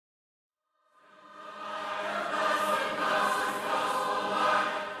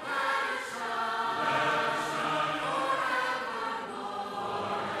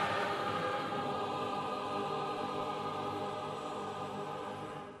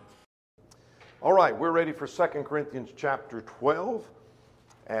All right, we're ready for 2 Corinthians chapter 12.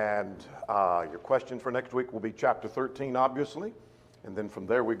 And your question for next week will be chapter 13, obviously. And then from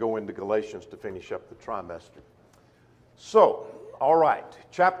there we go into Galatians to finish up the trimester. So, all right,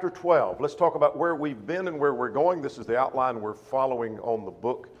 chapter 12. Let's talk about where we've been and where we're going. This is the outline we're following on the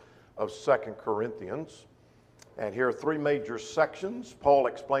book of 2 Corinthians. And here are three major sections. Paul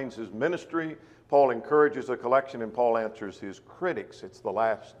explains his ministry, Paul encourages a collection, and Paul answers his critics. It's the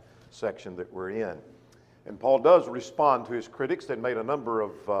last section that we're in. And Paul does respond to his critics that made a number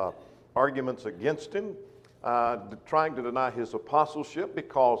of arguments against him, trying to deny his apostleship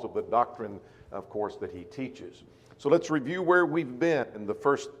because of the doctrine, of course, that he teaches. So let's review where we've been in the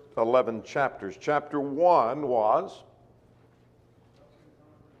first 11 chapters. Chapter 1 was,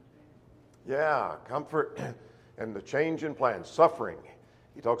 comfort and the change in plans, suffering.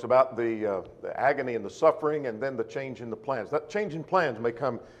 He talks about the agony and the suffering, and then the change in the plans. That change in plans may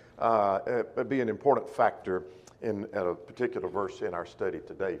be an important factor in a particular verse in our study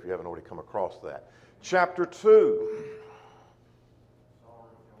today, if you haven't already come across that. Chapter 2.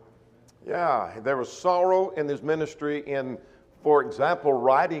 There was sorrow in his ministry. For example,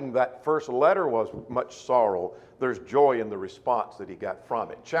 writing that first letter was much sorrow. There's joy in the response that he got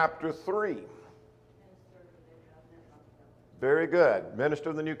from it. Chapter 3. Very good. Minister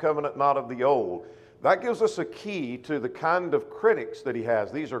of the new covenant, not of the old. That gives us a key to the kind of critics that he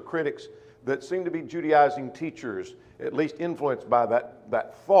has. These are critics that seem to be Judaizing teachers, at least influenced by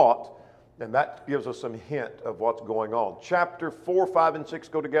that thought, and that gives us some hint of what's going on. Chapter 4, 5, and 6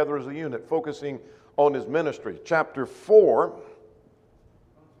 go together as a unit, focusing on his ministry. Chapter 4,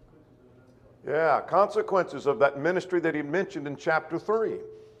 consequences of that ministry that he mentioned in chapter 3.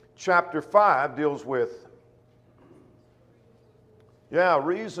 Chapter 5 deals with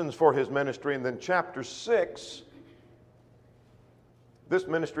reasons for his ministry. And then chapter 6, this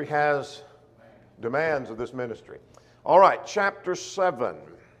ministry has demands of this ministry. All right, chapter 7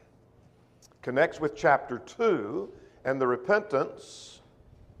 connects with chapter 2 and the repentance.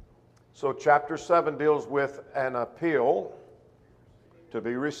 So chapter 7 deals with an appeal to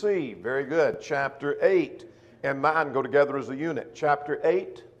be received. Very good. Chapter 8 and 9 go together as a unit. Chapter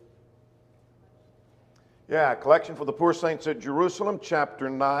 8, collection for the poor saints at Jerusalem. Chapter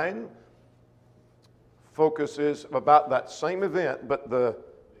 9 focuses about that same event, but the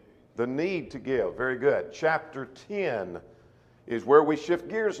need to give. Very good. Chapter 10 is where we shift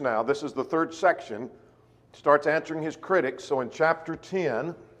gears now. This is the third section. Starts answering his critics. So in chapter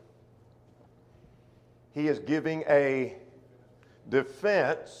 10, he is giving a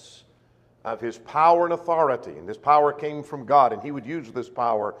defense of his power and authority. And this power came from God, and he would use this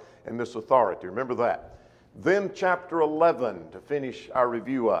power and this authority. Remember that. Then chapter 11 to finish our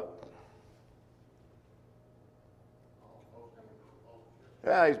review up.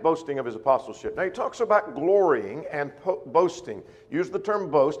 He's boasting of his apostleship. Now he talks about glorying and boasting. Use the term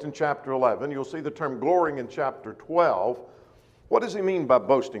boast in chapter 11. You'll see the term glorying in chapter 12. What does he mean by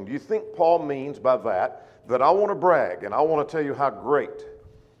boasting? Do you think Paul means by that I want to brag and I want to tell you how great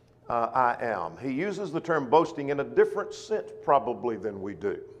I am? He uses the term boasting in a different sense probably than we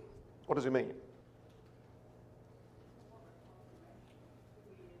do. What does he mean?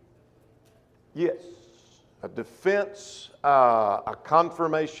 Yes, a defense, a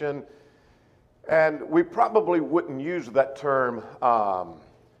confirmation, and we probably wouldn't use that term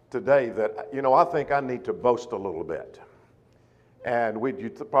today that, I think I need to boast a little bit. And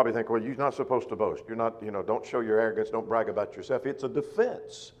you'd probably think, well, you're not supposed to boast. You're not, don't show your arrogance, don't brag about yourself. It's a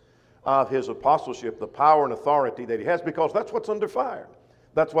defense of his apostleship, the power and authority that he has, because that's what's under fire.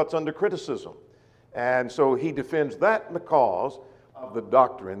 That's what's under criticism. And so he defends that because of the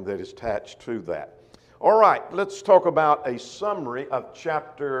doctrine that is attached to that. All right, let's talk about a summary of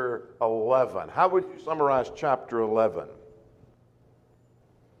chapter 11. How would you summarize chapter 11?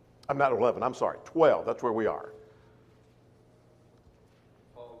 I'm not 11, I'm sorry, 12. That's where we are.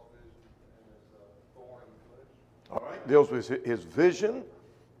 Paul's vision and his thorn in the flesh. All right, deals with his vision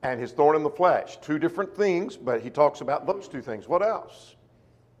and his thorn in the flesh. Two different things, but he talks about those two things. What else?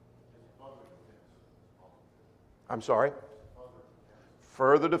 I'm sorry?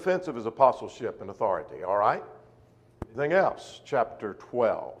 Further defense of his apostleship and authority. All right? Anything else? Chapter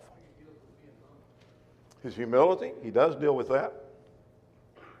 12. His humility, he does deal with that.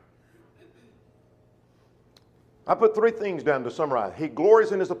 I put three things down to summarize. He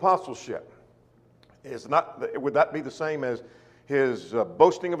glories in his apostleship. Would that be the same as his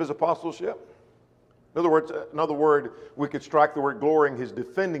boasting of his apostleship? In other words, another word, we could strike the word glorying, his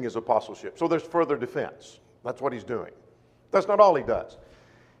defending his apostleship. So there's further defense. That's what he's doing. That's not all he does.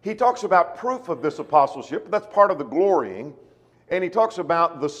 He talks about proof of this apostleship. That's part of the glorying. And he talks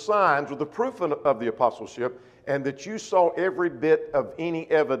about the signs or the proof of the apostleship, and that you saw every bit of any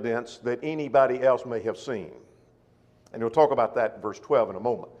evidence that anybody else may have seen. And he'll talk about that in verse 12 in a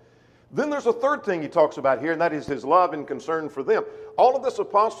moment. Then there's a third thing he talks about here, and that is his love and concern for them. All of this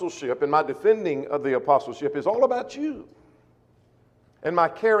apostleship and my defending of the apostleship is all about you and my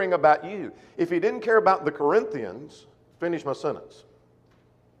caring about you. If he didn't care about the Corinthians, finish my sentence.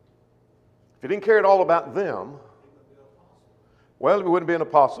 If he didn't care at all about them, well, he wouldn't be an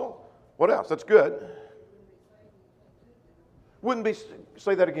apostle. What else? That's good. Wouldn't be,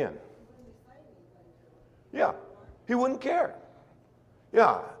 say that again. Yeah, he wouldn't care.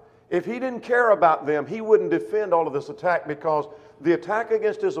 Yeah, if he didn't care about them, he wouldn't defend all of this attack, because the attack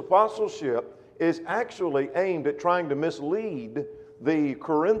against his apostleship is actually aimed at trying to mislead the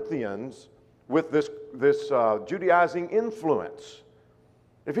Corinthians with this Judaizing influence.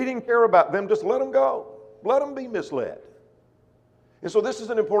 If he didn't care about them, just let them go. Let them be misled. And so this is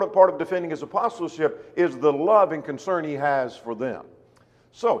an important part of defending his apostleship, is the love and concern he has for them.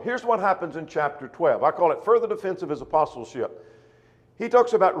 So here's what happens in chapter 12. I call it further defense of his apostleship. He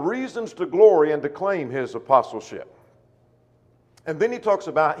talks about reasons to glory and to claim his apostleship. And then he talks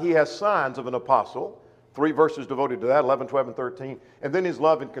about he has signs of an apostle. 3 verses devoted to that, 11, 12, and 13. And then his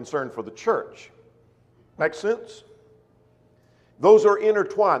love and concern for the church. Make sense? Those are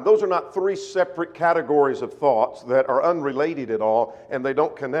intertwined. Those are not 3 separate categories of thoughts that are unrelated at all, and they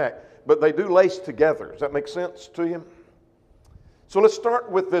don't connect, but they do lace together. Does that make sense to you? So let's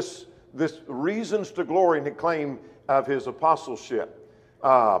start with this reasons to glory and to claim of his apostleship.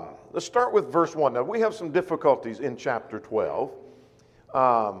 Let's start with verse 1. Now, we have some difficulties in chapter 12.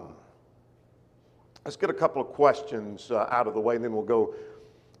 Let's get a couple of questions out of the way, and then we'll go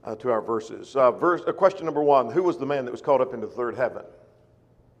to our verses. Question number 1, who was the man that was caught up into the third heaven?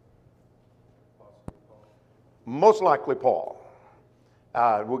 Most likely Paul.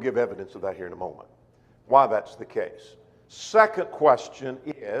 We'll give evidence of that here in a moment, why that's the case. Second question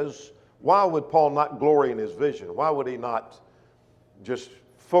is, why would Paul not glory in his vision? Why would he not just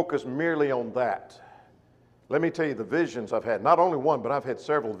focus merely on that? Let me tell you the visions I've had. Not only one, but I've had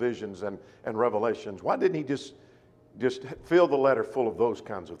several visions and revelations. Why didn't he just fill the letter full of those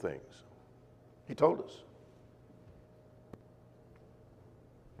kinds of things? He told us.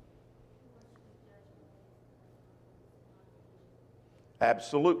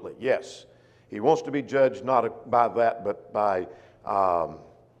 Absolutely, yes. He wants to be judged not by that, but by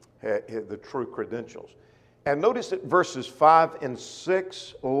the true credentials. And notice that verses 5 and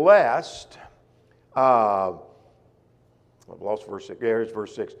 6, lest, I've lost verse 6. Here's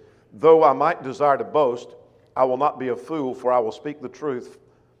verse 6. Though I might desire to boast, I will not be a fool, for I will speak the truth,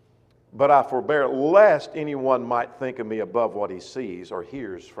 but I forbear, lest anyone might think of me above what he sees or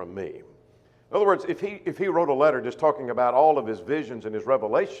hears from me. In other words, if he wrote a letter just talking about all of his visions and his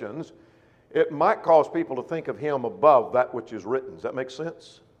revelations, it might cause people to think of him above that which is written. Does that make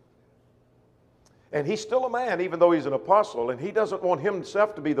sense? And he's still a man, even though he's an apostle, and he doesn't want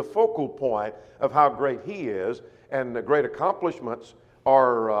himself to be the focal point of how great he is, and the great accomplishments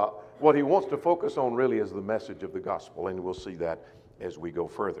are what he wants to focus on really is the message of the gospel, and we'll see that as we go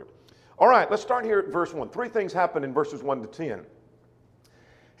further. All right, let's start here at verse 1. 3 things happen in verses 1 to 10.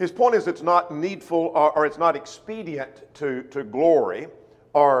 His point is it's not needful or it's not expedient to glory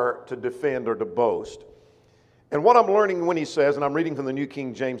or to defend or to boast. And what I'm learning when he says, and I'm reading from the New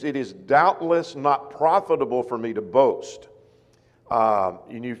King James, it is doubtless not profitable for me to boast.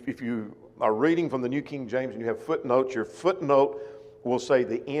 If you are reading from the New King James and you have footnotes, your footnote will say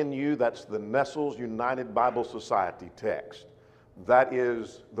the NU, that's the Nestle's United Bible Society text. That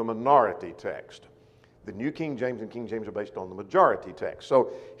is the minority text. The New King James and King James are based on the majority text.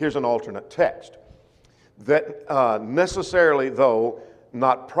 So here's an alternate text. That necessarily, though,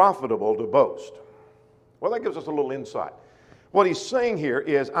 not profitable to boast. Well, that gives us a little insight. What he's saying here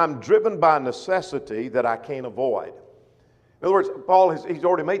is, I'm driven by necessity that I can't avoid. In other words, Paul, he's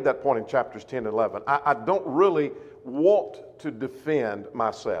already made that point in chapters 10 and 11. I don't really want to defend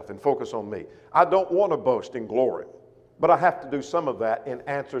myself and focus on me. I don't want to boast in glory. But I have to do some of that in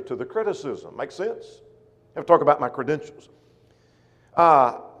answer to the criticism. Make sense? I have to talk about my credentials.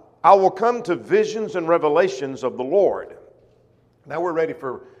 I will come to visions and revelations of the Lord. Now we're ready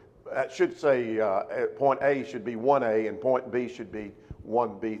for, should say point A should be 1A and point B should be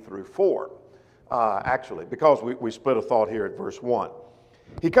 1B through 4. Actually, because we split a thought here at verse 1.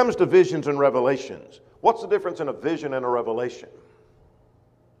 He comes to visions and revelations. What's the difference in a vision and a revelation?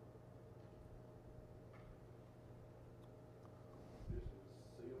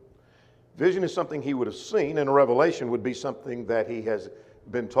 Vision is something he would have seen, and a revelation would be something that he has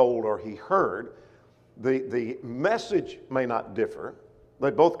been told or he heard. The message may not differ.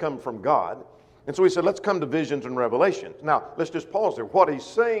 They both come from God. And so he said, let's come to visions and revelations. Now, let's just pause there. What he's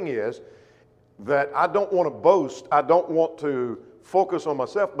saying is that I don't want to boast. I don't want to focus on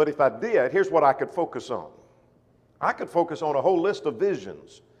myself. But if I did, here's what I could focus on. I could focus on a whole list of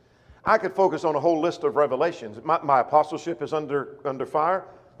visions. I could focus on a whole list of revelations. My apostleship is under fire.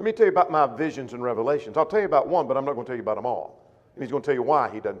 Let me tell you about my visions and revelations. I'll tell you about one, but I'm not going to tell you about them all. And he's going to tell you why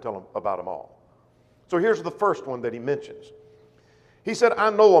he doesn't tell them about them all. So here's the first one that he mentions. He said, I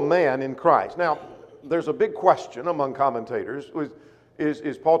know a man in Christ. Now, there's a big question among commentators.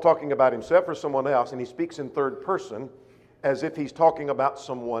 Is Paul talking about himself or someone else? And he speaks in third person as if he's talking about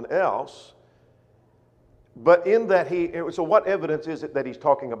someone else. But in that so what evidence is it that he's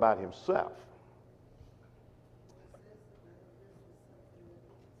talking about himself?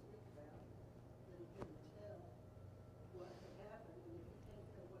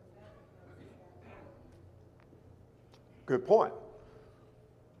 Good point.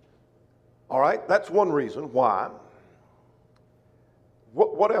 All right, that's one reason why.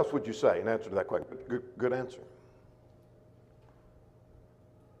 What else would you say in answer to that question? Good answer.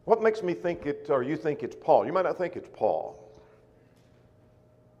 What makes me think or you think it's Paul? You might not think it's Paul.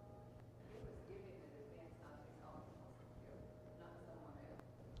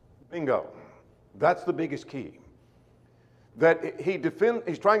 Bingo. That's the biggest key. That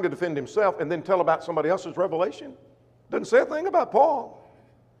he's trying to defend himself and then tell about somebody else's revelation. Doesn't say a thing about Paul.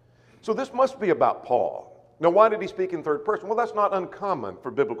 So this must be about Paul. Now, why did he speak in third person? Well, that's not uncommon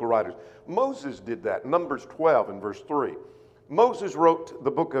for biblical writers. Moses did that, Numbers 12 and verse 3. Moses wrote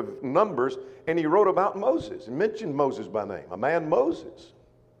the book of Numbers, and he wrote about Moses and mentioned Moses by name, a man Moses.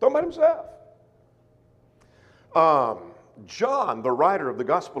 Talking about himself. John, the writer of the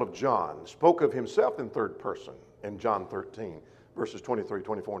Gospel of John, spoke of himself in third person in John 13, verses 23,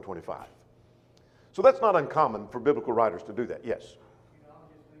 24, and 25. So that's not uncommon for biblical writers to do that. Yes? You know, I'm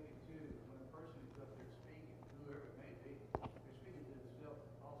just thinking too, when a person is up there speaking, whoever it may be, they're speaking to themselves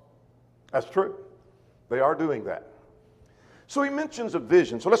also. That's true. They are doing that. So he mentions a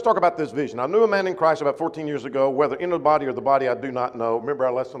vision. So let's talk about this vision. I knew a man in Christ about 14 years ago, whether in the body or the body I do not know. Remember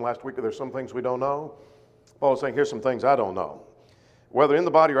our lesson last week, there's some things we don't know? Paul is saying, here's some things I don't know. Whether in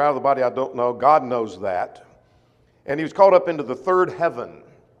the body or out of the body I don't know, God knows that. And he was caught up into the third heaven.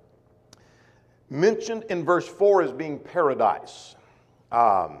 Mentioned in verse 4 as being paradise.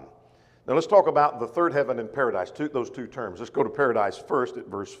 Now let's talk about the third heaven and paradise, those two terms. Let's go to paradise first at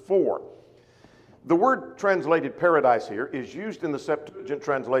verse 4. The word translated paradise here is used in the Septuagint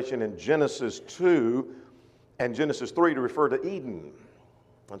translation in Genesis 2 and Genesis 3 to refer to Eden.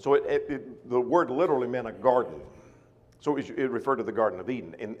 And so the word literally meant a garden. So it referred to the Garden of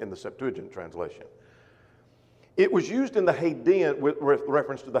Eden in the Septuagint translation. It was used in the Hadean, with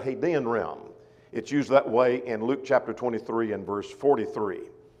reference to the Hadean realm. It's used that way in Luke chapter 23 and verse 43.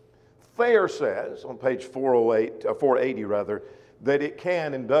 Thayer says on page 480 that it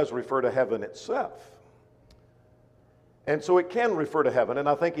can and does refer to heaven itself. And so it can refer to heaven, and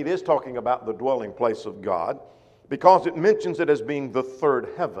I think it is talking about the dwelling place of God because it mentions it as being the third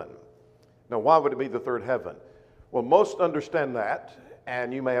heaven. Now, why would it be the third heaven? Well, most understand that,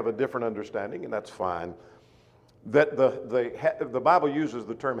 and you may have a different understanding, and that's fine, that the Bible uses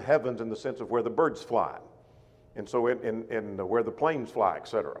the term heavens in the sense of where the birds fly. And so in where the planes fly,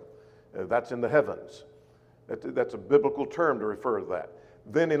 etc. That's in the heavens. That's a biblical term to refer to that.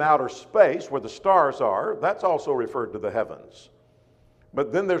 Then in outer space, where the stars are, that's also referred to the heavens.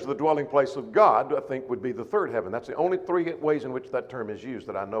 But then there's the dwelling place of God, I think would be the third heaven. That's the only three ways in which that term is used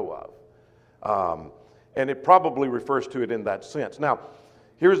that I know of. And it probably refers to it in that sense. Now,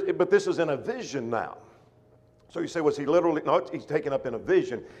 but this is in a vision now. So you say, was he literally? No, he's taken up in a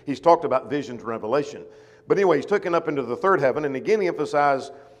vision. He's talked about visions and revelation. But anyway, he's taken up into the third heaven. And again, he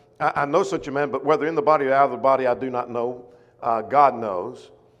emphasized, I know such a man, but whether in the body or out of the body, I do not know. God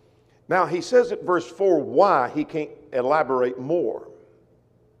knows. Now, he says at verse 4 why he can't elaborate more.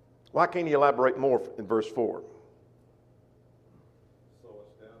 Why can't he elaborate more in verse 4? So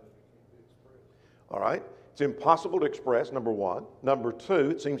it's down that it can't be expressed. All right. It's impossible to express, number one. Number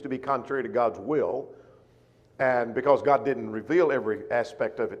two, it seems to be contrary to God's will. And because God didn't reveal every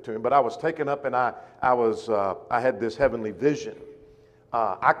aspect of it to him. But I was taken up and I had this heavenly vision.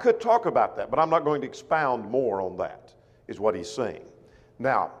 I could talk about that, but I'm not going to expound more on that, is what he's saying.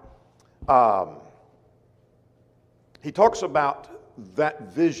 Now, he talks about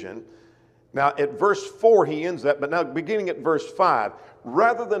that vision. Now, at verse 4, he ends that, but now beginning at verse 5,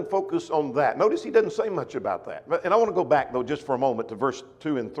 rather than focus on that, notice he doesn't say much about that. And I want to go back, though, just for a moment to verse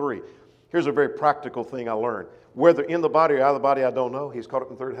 2 and 3. Here's a very practical thing I learned. Whether in the body or out of the body, I don't know. He's caught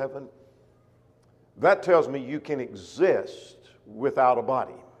up in third heaven. That tells me you can exist without a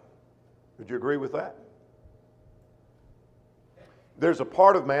body. Would you agree with that? There's a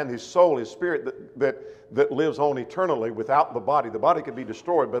part of man, his soul, his spirit, that lives on eternally without the body. The body could be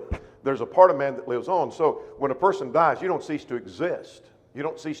destroyed, but there's a part of man that lives on. So when a person dies, you don't cease to exist. You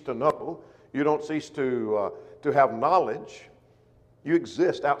don't cease to know. You don't cease to have knowledge. You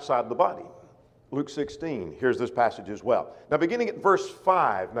exist outside the body. Luke 16, here's this passage as well. Now beginning at verse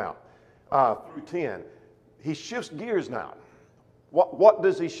 5 now, through 10, he shifts gears now. What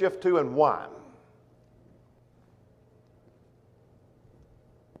does he shift to and why?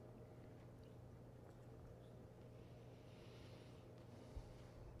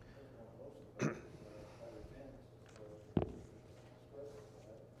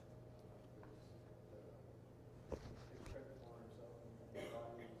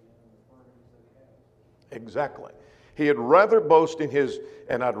 Exactly. He had rather boast in his,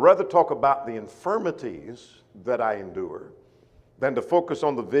 and I'd rather talk about the infirmities that I endure than to focus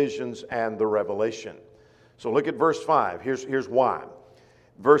on the visions and the revelation. So look at verse 5. Here's why.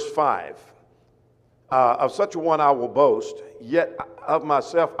 Verse 5. Of such a one I will boast, yet of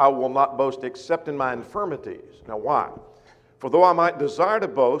myself I will not boast except in my infirmities. Now why? For though I might desire to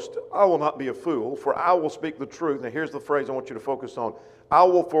boast, I will not be a fool, for I will speak the truth. Now here's the phrase I want you to focus on. I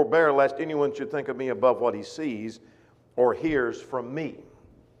will forbear lest anyone should think of me above what he sees or hears from me.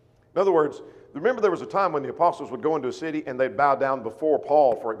 In other words, remember there was a time when the apostles would go into a city and they'd bow down before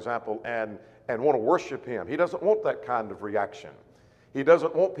Paul, for example, and want to worship him. He doesn't want that kind of reaction. He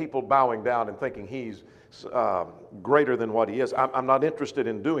doesn't want people bowing down and thinking he's greater than what he is. I'm not interested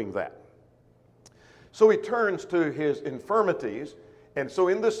in doing that. So he turns to his infirmities, and so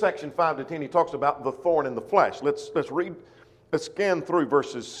in this section 5 to 10, he talks about the thorn in the flesh. Let's scan through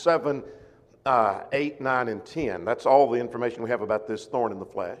verses 7, 8, 9, and 10. That's all the information we have about this thorn in the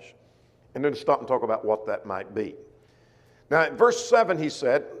flesh. And then stop and talk about what that might be. Now, in verse 7, he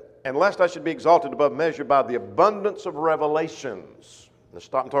said, and lest I should be exalted above measure by the abundance of revelations. Let's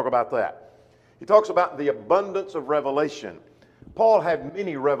stop and talk about that. He talks about the abundance of revelation. Paul had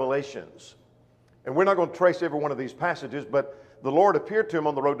many revelations. And we're not going to trace every one of these passages, but the Lord appeared to him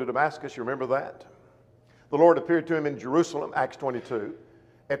on the road to Damascus. You remember that? The Lord appeared to him in Jerusalem, Acts 22,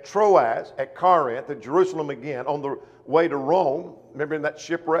 at Troas, at Corinth, at Jerusalem again, on the way to Rome. Remember in that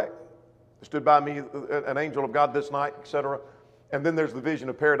shipwreck? Stood by me an angel of God this night, etc. And then there's the vision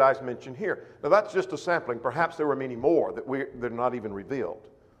of paradise mentioned here. Now that's just a sampling. Perhaps there were many more that are not even revealed.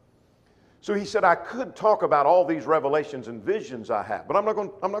 So he said, I could talk about all these revelations and visions I have, but I'm not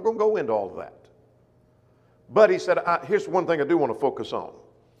going to go into all of that. But he said, here's one thing I do want to focus on.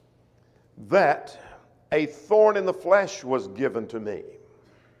 That a thorn in the flesh was given to me.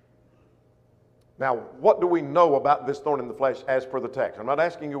 Now, what do we know about this thorn in the flesh as per the text? I'm not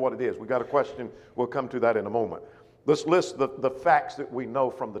asking you what it is. We got a question. We'll come to that in a moment. Let's list the facts that we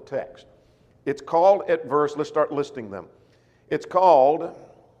know from the text. It's called at verse, let's start listing them. It's called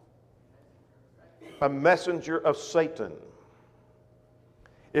a messenger of Satan.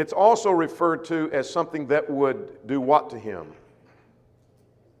 It's also referred to as something that would do what to him?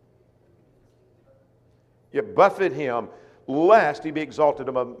 You buffet him, lest he be exalted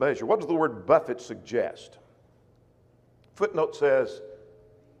above measure. What does the word buffet suggest? Footnote says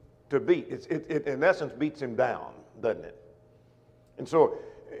to beat. It in essence beats him down, doesn't it? And so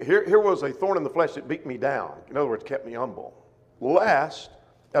here was a thorn in the flesh that beat me down. In other words, kept me humble. Lest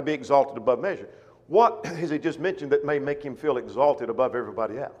I be exalted above measure. What has he just mentioned that may make him feel exalted above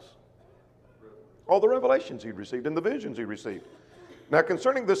everybody else? All the revelations he received and the visions he received. Now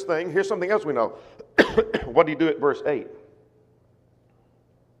concerning this thing, here's something else we know. What do you do at verse 8?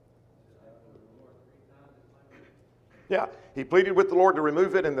 Yeah, he pleaded with the Lord to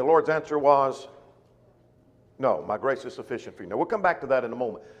remove it, and the Lord's answer was, no, my grace is sufficient for you. Now we'll come back to that in a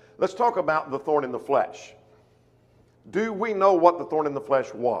moment. Let's talk about the thorn in the flesh. Do we know what the thorn in the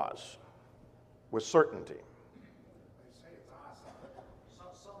flesh was? With certainty. They say it's eyesight.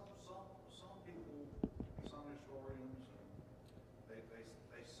 Some people, some historians, they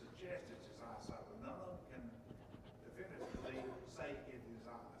suggest it's his eyesight, but none of them can definitively say it is his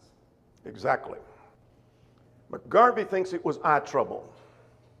eyes. Exactly. McGarvey thinks it was eye trouble.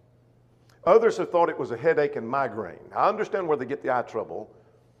 Others have thought it was a headache and migraine. I understand where they get the eye trouble.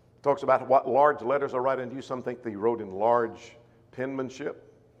 It talks about what large letters are writing to you. Some think they wrote in large penmanship.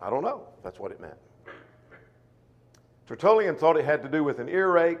 I don't know. That's what it meant. Tertullian thought it had to do with an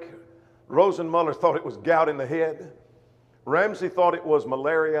earache. Rosenmuller thought it was gout in the head. Ramsay thought it was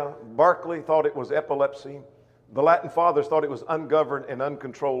malaria. Barclay thought it was epilepsy. The Latin fathers thought it was ungoverned and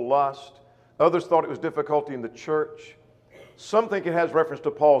uncontrolled lust. Others thought it was difficulty in the church. Some think it has reference to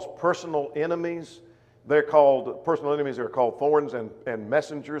Paul's personal enemies They're called, personal enemies are called thorns and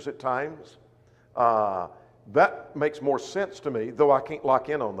messengers at times. That makes more sense to me, though I can't lock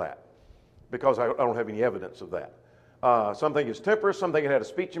in on that because I don't have any evidence of that. Something is temperance, something that had a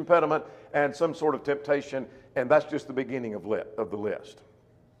speech impediment, and some sort of temptation, and that's just the beginning of the list.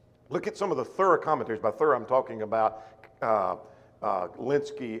 Look at some of the thorough commentaries. By thorough, I'm talking about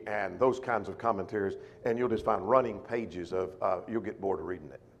Linsky and those kinds of commentaries, and you'll just find running pages of, you'll get bored of reading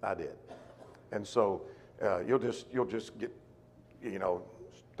it. I did. And so you'll just get,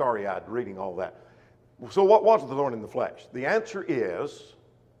 starry-eyed reading all that. So what was the thorn in the flesh? The answer is,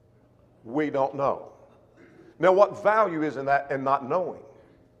 we don't know. Now, what value is in that and not knowing?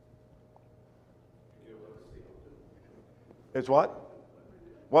 It's what?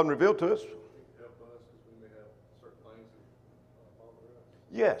 Wasn't revealed to us?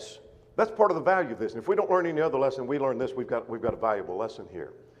 Yes. That's part of the value of this. And if we don't learn any other lesson, we learn this, we've got a valuable lesson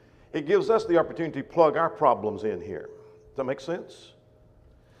here. It gives us the opportunity to plug our problems in here. Does that make sense?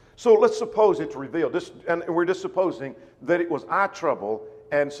 So let's suppose it's revealed, and we're just supposing that it was eye trouble,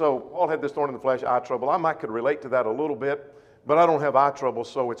 and so Paul had this thorn in the flesh, eye trouble. I could relate to that a little bit, but I don't have eye trouble,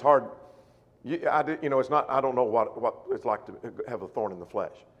 so it's hard. It's not. I don't know what it's like to have a thorn in the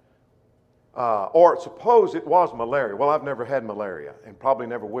flesh. Or suppose it was malaria. Well, I've never had malaria, and probably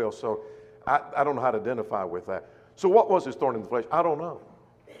never will, so I don't know how to identify with that. So what was his thorn in the flesh? I don't know.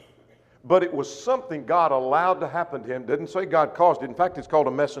 But it was something God allowed to happen to him. Didn't say God caused it. In fact, it's called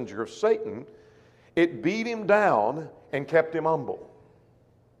a messenger of Satan. It beat him down and kept him humble.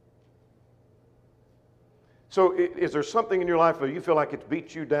 So is there something in your life where you feel like it's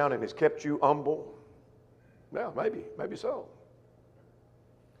beat you down and has kept you humble? Yeah, maybe so.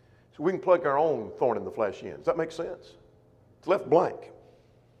 So we can plug our own thorn in the flesh in. Does that make sense? It's left blank.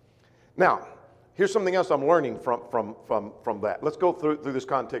 Now, here's something else I'm learning from that. Let's go through this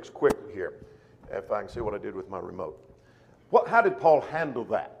context quickly here, if I can see what I did with my remote. How did Paul handle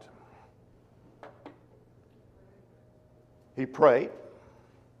that? He prayed.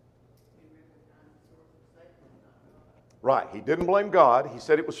 Right, he didn't blame God. He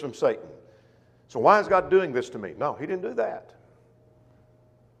said it was from Satan. So why is God doing this to me? No, he didn't do that.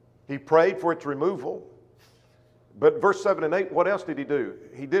 He prayed for its removal. But verse 7 and 8, what else did he do?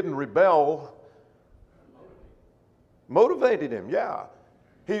 He didn't rebel. Motivated him, yeah.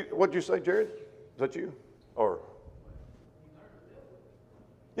 What'd you say, Jared? Is that you? Or?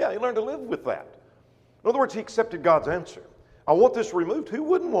 Yeah, he learned to live with that. In other words, he accepted God's answer. I want this removed. Who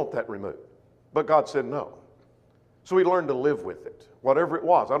wouldn't want that removed? But God said no. So he learned to live with it, whatever it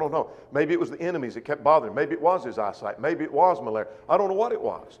was. I don't know. Maybe it was the enemies that kept bothering him. Maybe it was his eyesight. Maybe it was malaria. I don't know what it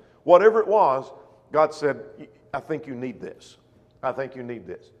was. Whatever it was, God said, I think you need this. I think you need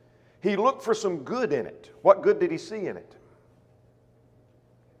this. He looked for some good in it. What good did he see in it?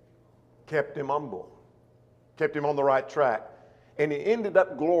 Kept him humble. Kept him on the right track. And he ended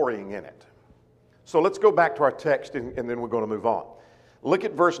up glorying in it. So let's go back to our text and then we're going to move on. Look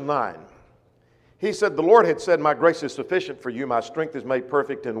at verse 9. He said, the Lord had said, my grace is sufficient for you. My strength is made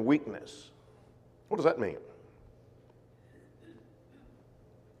perfect in weakness. What does that mean?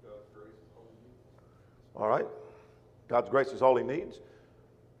 All right. God's grace is all he needs.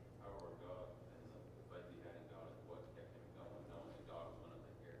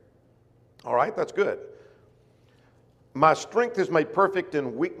 All right, that's good. My strength is made perfect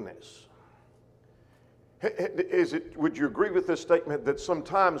in weakness. Would you agree with this statement that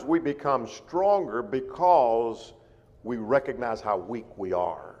sometimes we become stronger because we recognize how weak we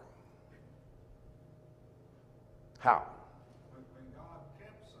are? How? When God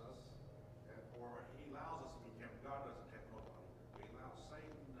tempts us, or he allows us to be tempted, God doesn't tempt nobody. We allow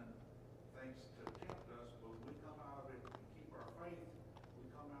Satan and things to tempt us, but when we come out of it and keep our faith, we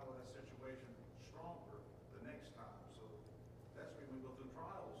come out of that situation stronger the next time. So that's when we go through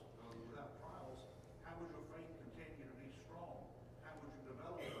trials. Because without trials, how would your faith continue to be strong? How would you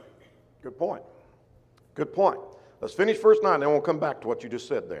develop faith? Good point. Good point. Let's finish verse 9, then we'll come back to what you just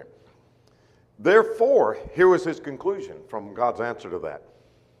said there. Therefore, here was his conclusion from God's answer to that.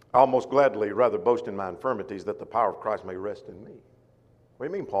 I'll most gladly rather boast in my infirmities that the power of Christ may rest in me. What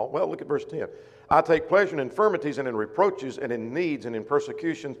do you mean, Paul? Well, look at verse 10. I take pleasure in infirmities and in reproaches and in needs and in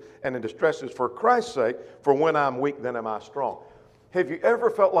persecutions and in distresses for Christ's sake, for when I'm weak, then am I strong. Have you ever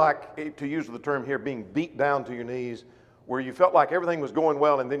felt like, to use the term here, being beat down to your knees, where you felt like everything was going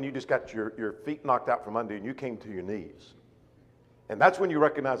well and then you just got your feet knocked out from under you and you came to your knees? And that's when you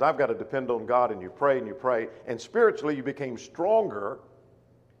recognize I've got to depend on God, and you pray, and spiritually you became stronger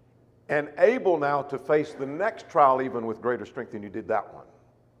and able now to face the next trial even with greater strength than you did that one.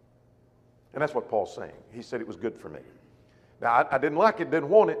 And that's what Paul's saying. He said it was good for me. Now, I didn't like it, didn't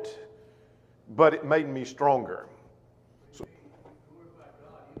want it, but it made me stronger. So,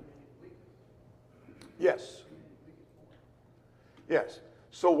 yes. Yes.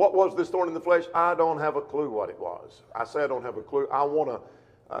 So what was this thorn in the flesh? I don't have a clue what it was. I say I don't have a clue. I want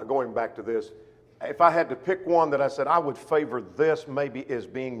to, going back to this, if I had to pick one that I said I would favor this maybe as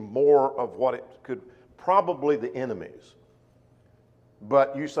being more of what it could, probably the enemies.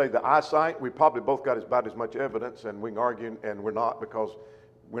 But you say the eyesight, we probably both got about as much evidence, and we can argue, and we're not, because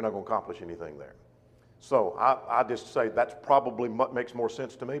we're not going to accomplish anything there. So I just say that's probably what makes more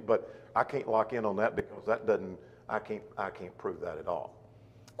sense to me, but I can't lock in on that because that doesn't, I can't prove that at all.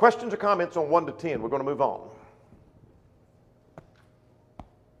 Questions or comments on 1 to 10? We're going to move on.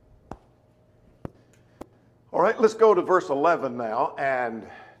 All right, let's go to verse 11 now. And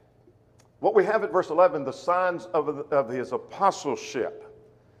what we have at verse 11, the signs of his apostleship.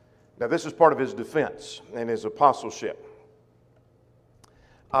 Now, this is part of his defense and his apostleship.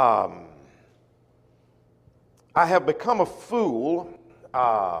 I have become a fool.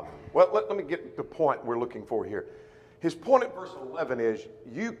 Well, let me get the point we're looking for here. His point at verse 11 is,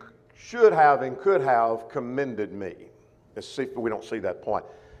 you should have and could have commended me. Let's see if we don't see that point.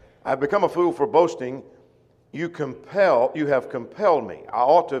 I've become a fool for boasting. You have compelled me. I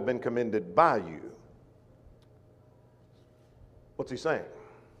ought to have been commended by you. What's he saying?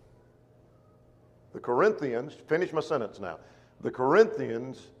 The Corinthians, finish my sentence now. The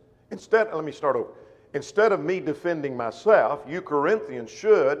Corinthians, let me start over. Instead of me defending myself, you Corinthians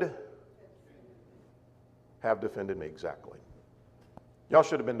should have defended me. Exactly. Y'all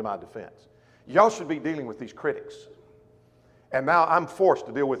should have been to my defense. Y'all should be dealing with these critics. And now I'm forced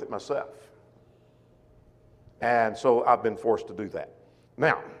to deal with it myself. And so I've been forced to do that.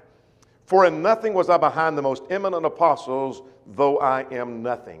 Now, for in nothing was I behind the most eminent apostles, though I am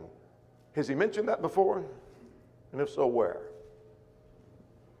nothing. Has he mentioned that before? And if so, where?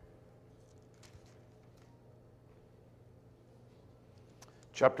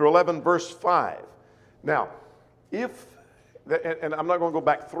 Chapter 11, verse 5. Now, and I'm not going to go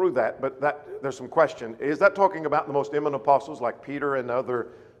back through that, but there's some question. Is that talking about the most eminent apostles like Peter and other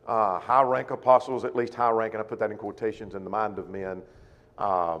high-rank apostles, at least high-rank, and I put that in quotations, in the mind of men?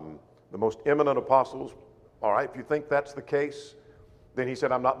 The most eminent apostles. All right, if you think that's the case, then he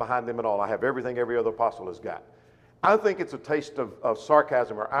said, I'm not behind them at all. I have everything every other apostle has got. I think it's a taste of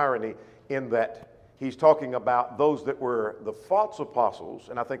sarcasm or irony in that he's talking about those that were the false apostles,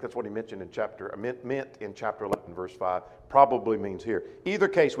 and I think that's what he mentioned meant in chapter 11, verse 5, probably means here. Either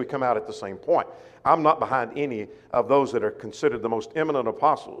case, we come out at the same point. I'm not behind any of those that are considered the most eminent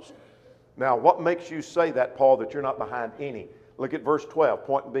apostles. Now, what makes you say that, Paul, that you're not behind any? Look at verse 12,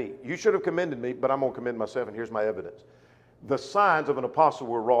 point B. You should have commended me, but I'm going to commend myself, and here's my evidence. The signs of an apostle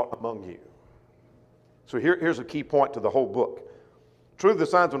were wrought among you. So here's a key point to the whole book. Truly, the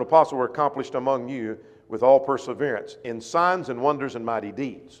signs of an apostle were accomplished among you with all perseverance, in signs and wonders and mighty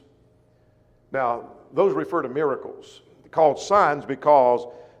deeds. Now, those refer to miracles. They're called signs because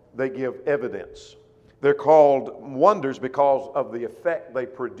they give evidence. They're called wonders because of the effect they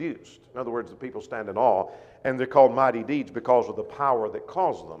produced. In other words, the people stand in awe. And they're called mighty deeds because of the power that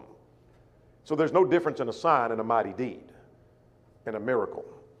caused them. So there's no difference in a sign and a mighty deed, and a miracle,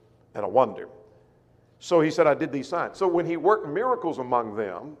 and a wonder. So he said, I did these signs. So when he worked miracles among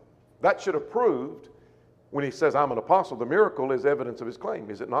them, that should have proved, when he says, I'm an apostle, the miracle is evidence of his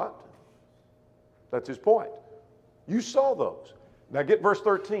claim, is it not? That's his point. You saw those. Now get verse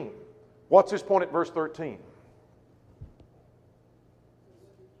 13. What's his point at verse 13?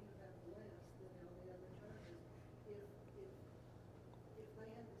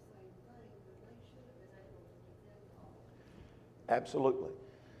 Absolutely.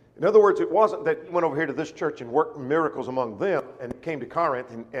 In other words, it wasn't that he went over here to this church and worked miracles among them and came to Corinth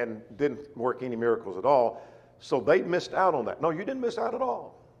and didn't work any miracles at all. So they missed out on that. No, you didn't miss out at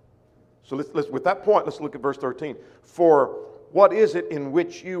all. So let's with that point, let's look at verse 13. For what is it in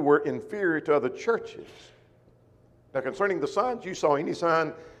which you were inferior to other churches? Now concerning the signs, you saw any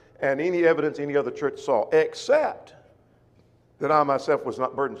sign and any evidence any other church saw, except that I myself was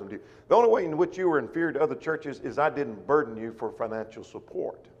not burdensome to you. The only way in which you were inferior to other churches is I didn't burden you for financial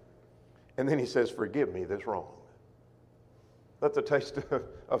support. And then he says, forgive me this wrong. That's a taste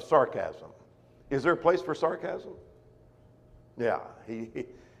of sarcasm. Is there a place for sarcasm? Yeah,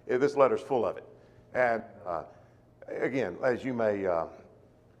 this letter's full of it. And again, as you may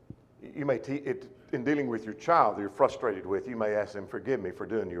in dealing with your child that you're frustrated with, you may ask them, forgive me for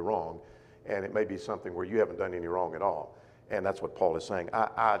doing you wrong. And it may be something where you haven't done any wrong at all. And that's what Paul is saying.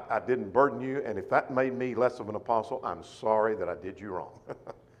 I didn't burden you, and if that made me less of an apostle, I'm sorry that I did you wrong.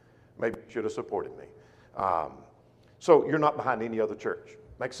 Maybe you should have supported me. So you're not behind any other church.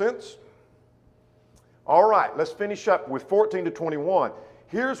 Make sense? All right, let's finish up with 14 to 21.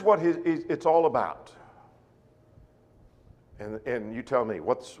 Here's what it's all about. And you tell me,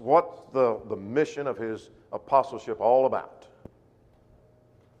 what's the mission of his apostleship all about?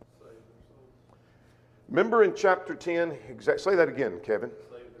 Remember in chapter 10, say that again, Kevin.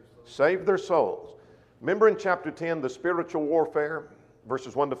 Save their souls. Remember in chapter 10, the spiritual warfare,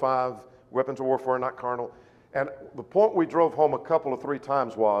 verses 1 to 5, weapons of warfare not carnal. And the point we drove home a couple of 3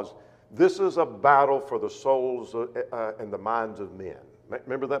 times was, this is a battle for the souls and the minds of men.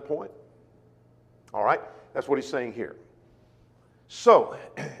 Remember that point? All right, that's what he's saying here. So,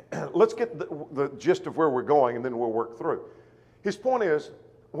 let's get the gist of where we're going, and then we'll work through. His point is,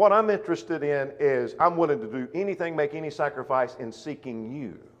 what I'm interested in is I'm willing to do anything, make any sacrifice in seeking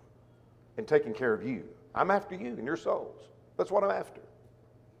you and taking care of you. I'm after you and your souls. That's what I'm after.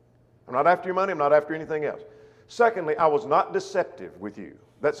 I'm not after your money. I'm not after anything else. Secondly, I was not deceptive with you.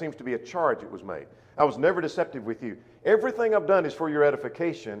 That seems to be a charge that was made. I was never deceptive with you. Everything I've done is for your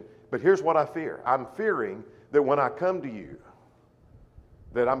edification, but here's what I fear. I'm fearing that when I come to you,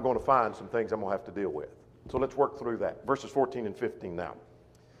 that I'm going to find some things I'm going to have to deal with. So let's work through that. Verses 14 and 15 now.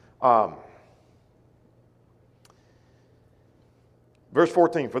 Verse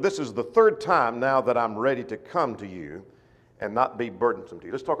 14, for this is the 3rd time now that I'm ready to come to you and not be burdensome to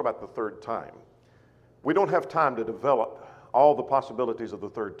you. Let's talk about the 3rd time. We don't have time to develop all the possibilities of the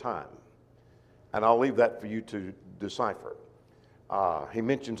 3rd time. And I'll leave that for you to decipher. He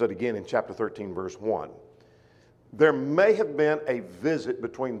mentions it again in chapter 13, verse 1. There may have been a visit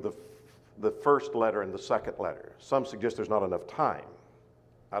between the first letter and the second letter. Some suggest there's not enough time.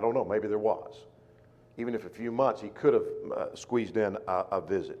 I don't know, maybe there was. Even if a few months, he could have squeezed in a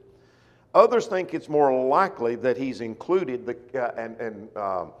visit. Others think it's more likely that he's included the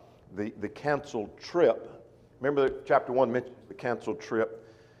canceled trip. Remember that chapter 1 mentions the canceled trip.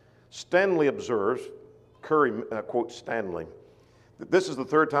 Stanley observes, Curry quotes Stanley, that this is the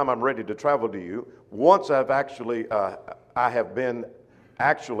 3rd time I'm ready to travel to you. Once I have been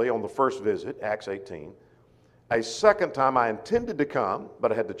actually on the first visit, Acts 18. A 2nd time I intended to come,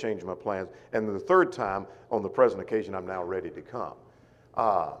 but I had to change my plans. And the 3rd time, on the present occasion, I'm now ready to come.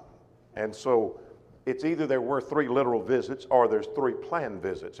 And so it's either there were 3 literal visits or there's 3 planned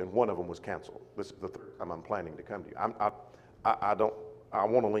visits, and one of them was canceled. This is the 3rd time I'm planning to come to you. I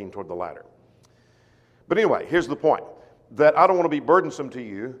want to lean toward the latter. But anyway, here's the point. That I don't want to be burdensome to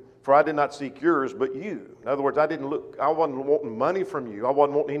you, for I did not seek yours, but you. In other words, I wasn't wanting money from you. I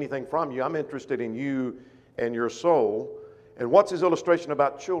wasn't wanting anything from you. I'm interested in you and your soul. And what's his illustration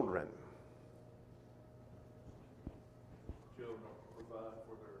about children? Children provide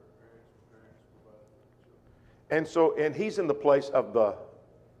for their parents provide for their children. And he's in the place of the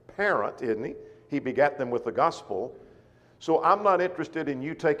parent, isn't he? He begat them with the gospel. So I'm not interested in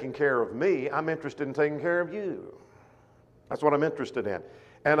you taking care of me. I'm interested in taking care of you. That's what I'm interested in.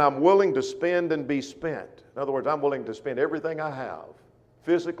 And I'm willing to spend and be spent. In other words, I'm willing to spend everything I have,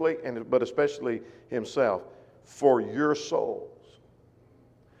 physically, but especially himself, for your souls.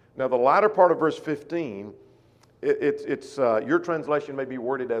 Now, the latter part of verse 15, your translation may be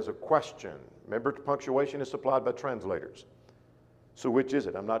worded as a question. Remember, punctuation is supplied by translators. So which is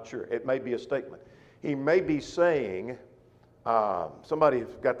it? I'm not sure. It may be a statement. He may be saying, somebody's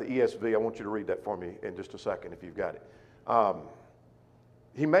got the ESV. I want you to read that for me in just a second if you've got it.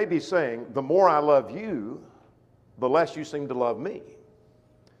 He may be saying, the more I love you, the less you seem to love me.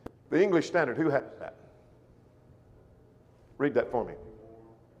 The English Standard, who has that? Read that for me.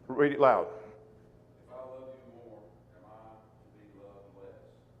 Read it loud. If I love you more, am I to be loved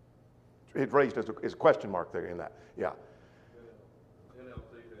less? It's raised as a question mark there in that. Yeah.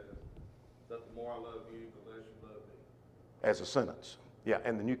 NLT says that the more I love you, the less you love me. As a sentence. Yeah,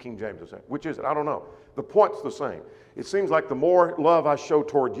 and the New King James is saying, which is it? I don't know. The point's the same. It seems like the more love I show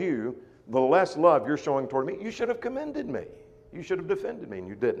toward you, the less love you're showing toward me. You should have commended me. You should have defended me, and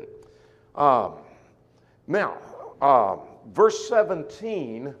you didn't. Now, verse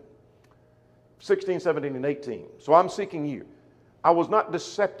 17, 16, 17, and 18. So I'm seeking you. I was not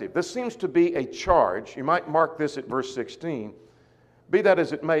deceptive. This seems to be a charge. You might mark this at verse 16. Be that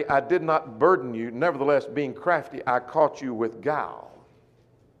as it may, I did not burden you. Nevertheless, being crafty, I caught you with guile.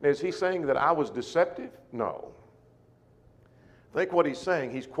 Is he saying that I was deceptive? No. I think what he's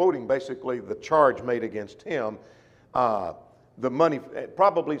saying, he's quoting basically the charge made against him. The money,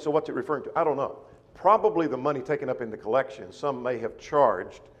 probably, so what's it referring to? I don't know. Probably the money taken up in the collection, some may have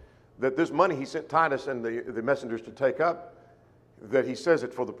charged that this money he sent Titus and the messengers to take up, that he says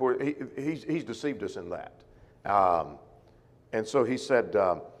it for the poor. He's deceived us in that. And so he said,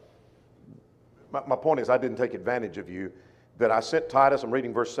 my point is I didn't take advantage of you, that I sent Titus, I'm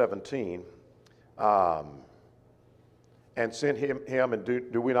reading verse 17, and sent him and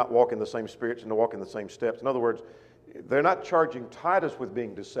do we not walk in the same spirits and to walk in the same steps? In other words, they're not charging Titus with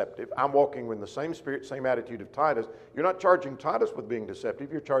being deceptive. I'm walking in the same spirit, same attitude of Titus. You're not charging Titus with being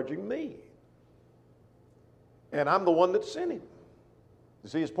deceptive. You're charging me. And I'm the one that sent him. You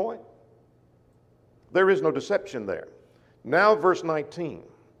see his point? There is no deception there. Now verse 19.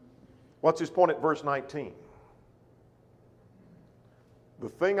 What's his point at verse 19? The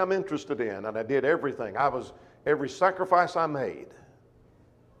thing I'm interested in, and I did everything. Every sacrifice I made,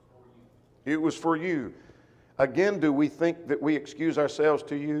 it was for you. Again, do we think that we excuse ourselves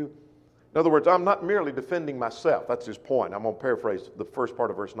to you? In other words, I'm not merely defending myself. That's his point. I'm going to paraphrase the first part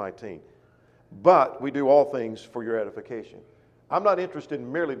of verse 19. But we do all things for your edification. I'm not interested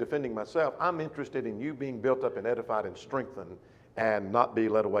in merely defending myself. I'm interested in you being built up and edified and strengthened and not be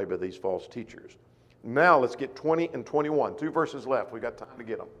led away by these false teachers. Now let's get 20 and 21. 2 verses left. We've got time to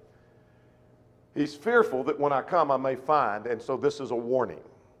get them. He's fearful that when I come I may find, and so this is a warning.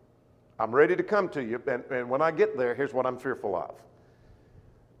 I'm ready to come to you, and when I get there, here's what I'm fearful of.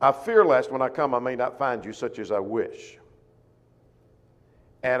 I fear lest when I come I may not find you such as I wish.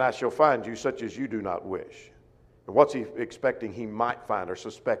 And I shall find you such as you do not wish. And what's he expecting he might find or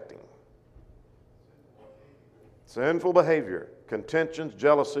suspecting? Sinful behavior, contentions,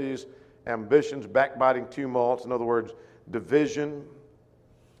 jealousies, ambitions, backbiting, tumults. In other words, division,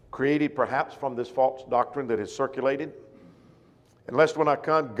 created perhaps from this false doctrine that is circulated. And lest when I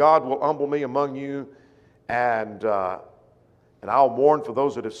come, God will humble me among you, and I'll mourn for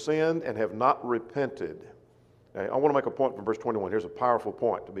those that have sinned and have not repented. Now, I want to make a point from verse 21. Here's a powerful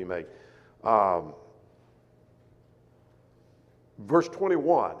point to be made. Verse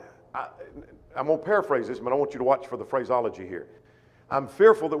 21, I'm going to paraphrase this, but I want you to watch for the phraseology here. I'm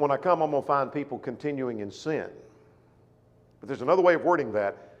fearful that when I come, I'm going to find people continuing in sin. But there's another way of wording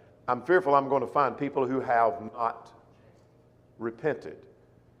that. I'm fearful I'm going to find people who have not repented.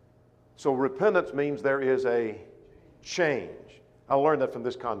 So repentance means there is a change. I learned that from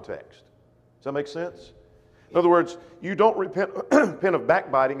this context. Does that make sense? In other words, you don't repent of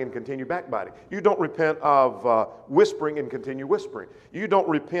backbiting and continue backbiting. You don't repent of whispering and continue whispering. You don't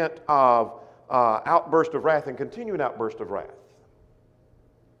repent of outburst of wrath and continue an outburst of wrath.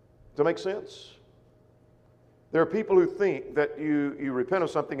 Does that make sense? There are people who think that you repent of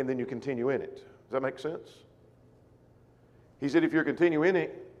something and then you continue in it. Does that make sense? He said if you're continuing in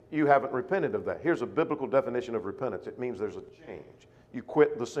it, you haven't repented of that. Here's a biblical definition of repentance. It means there's a change. You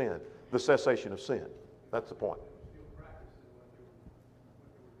quit the sin, the cessation of sin. That's the point.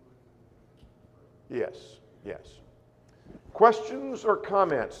 Yes, yes. Questions or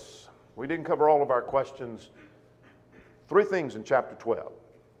comments? We didn't cover all of our questions. 3 things in chapter 12.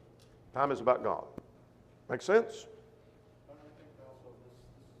 Time is about gone. Make sense? I think also this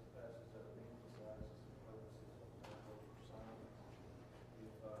passage that emphasizes the purposes of Son.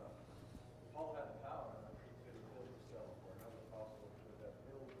 If Paul had the power, he could have killed himself, or another apostle could have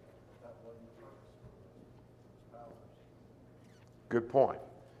killed him, but that wasn't the purpose of his powers. Good point.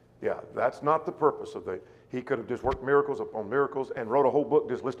 Yeah, that's not the purpose of he could have just worked miracles upon miracles and wrote a whole book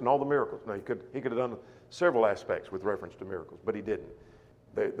just listing all the miracles. No, he could have done several aspects with reference to miracles, but he didn't.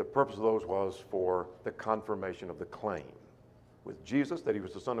 The purpose of those was for the confirmation of the claim with Jesus that he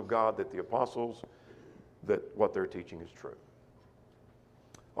was the Son of God, that the apostles, that what they're teaching is true.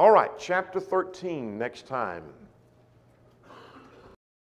 All right, chapter 13 next time.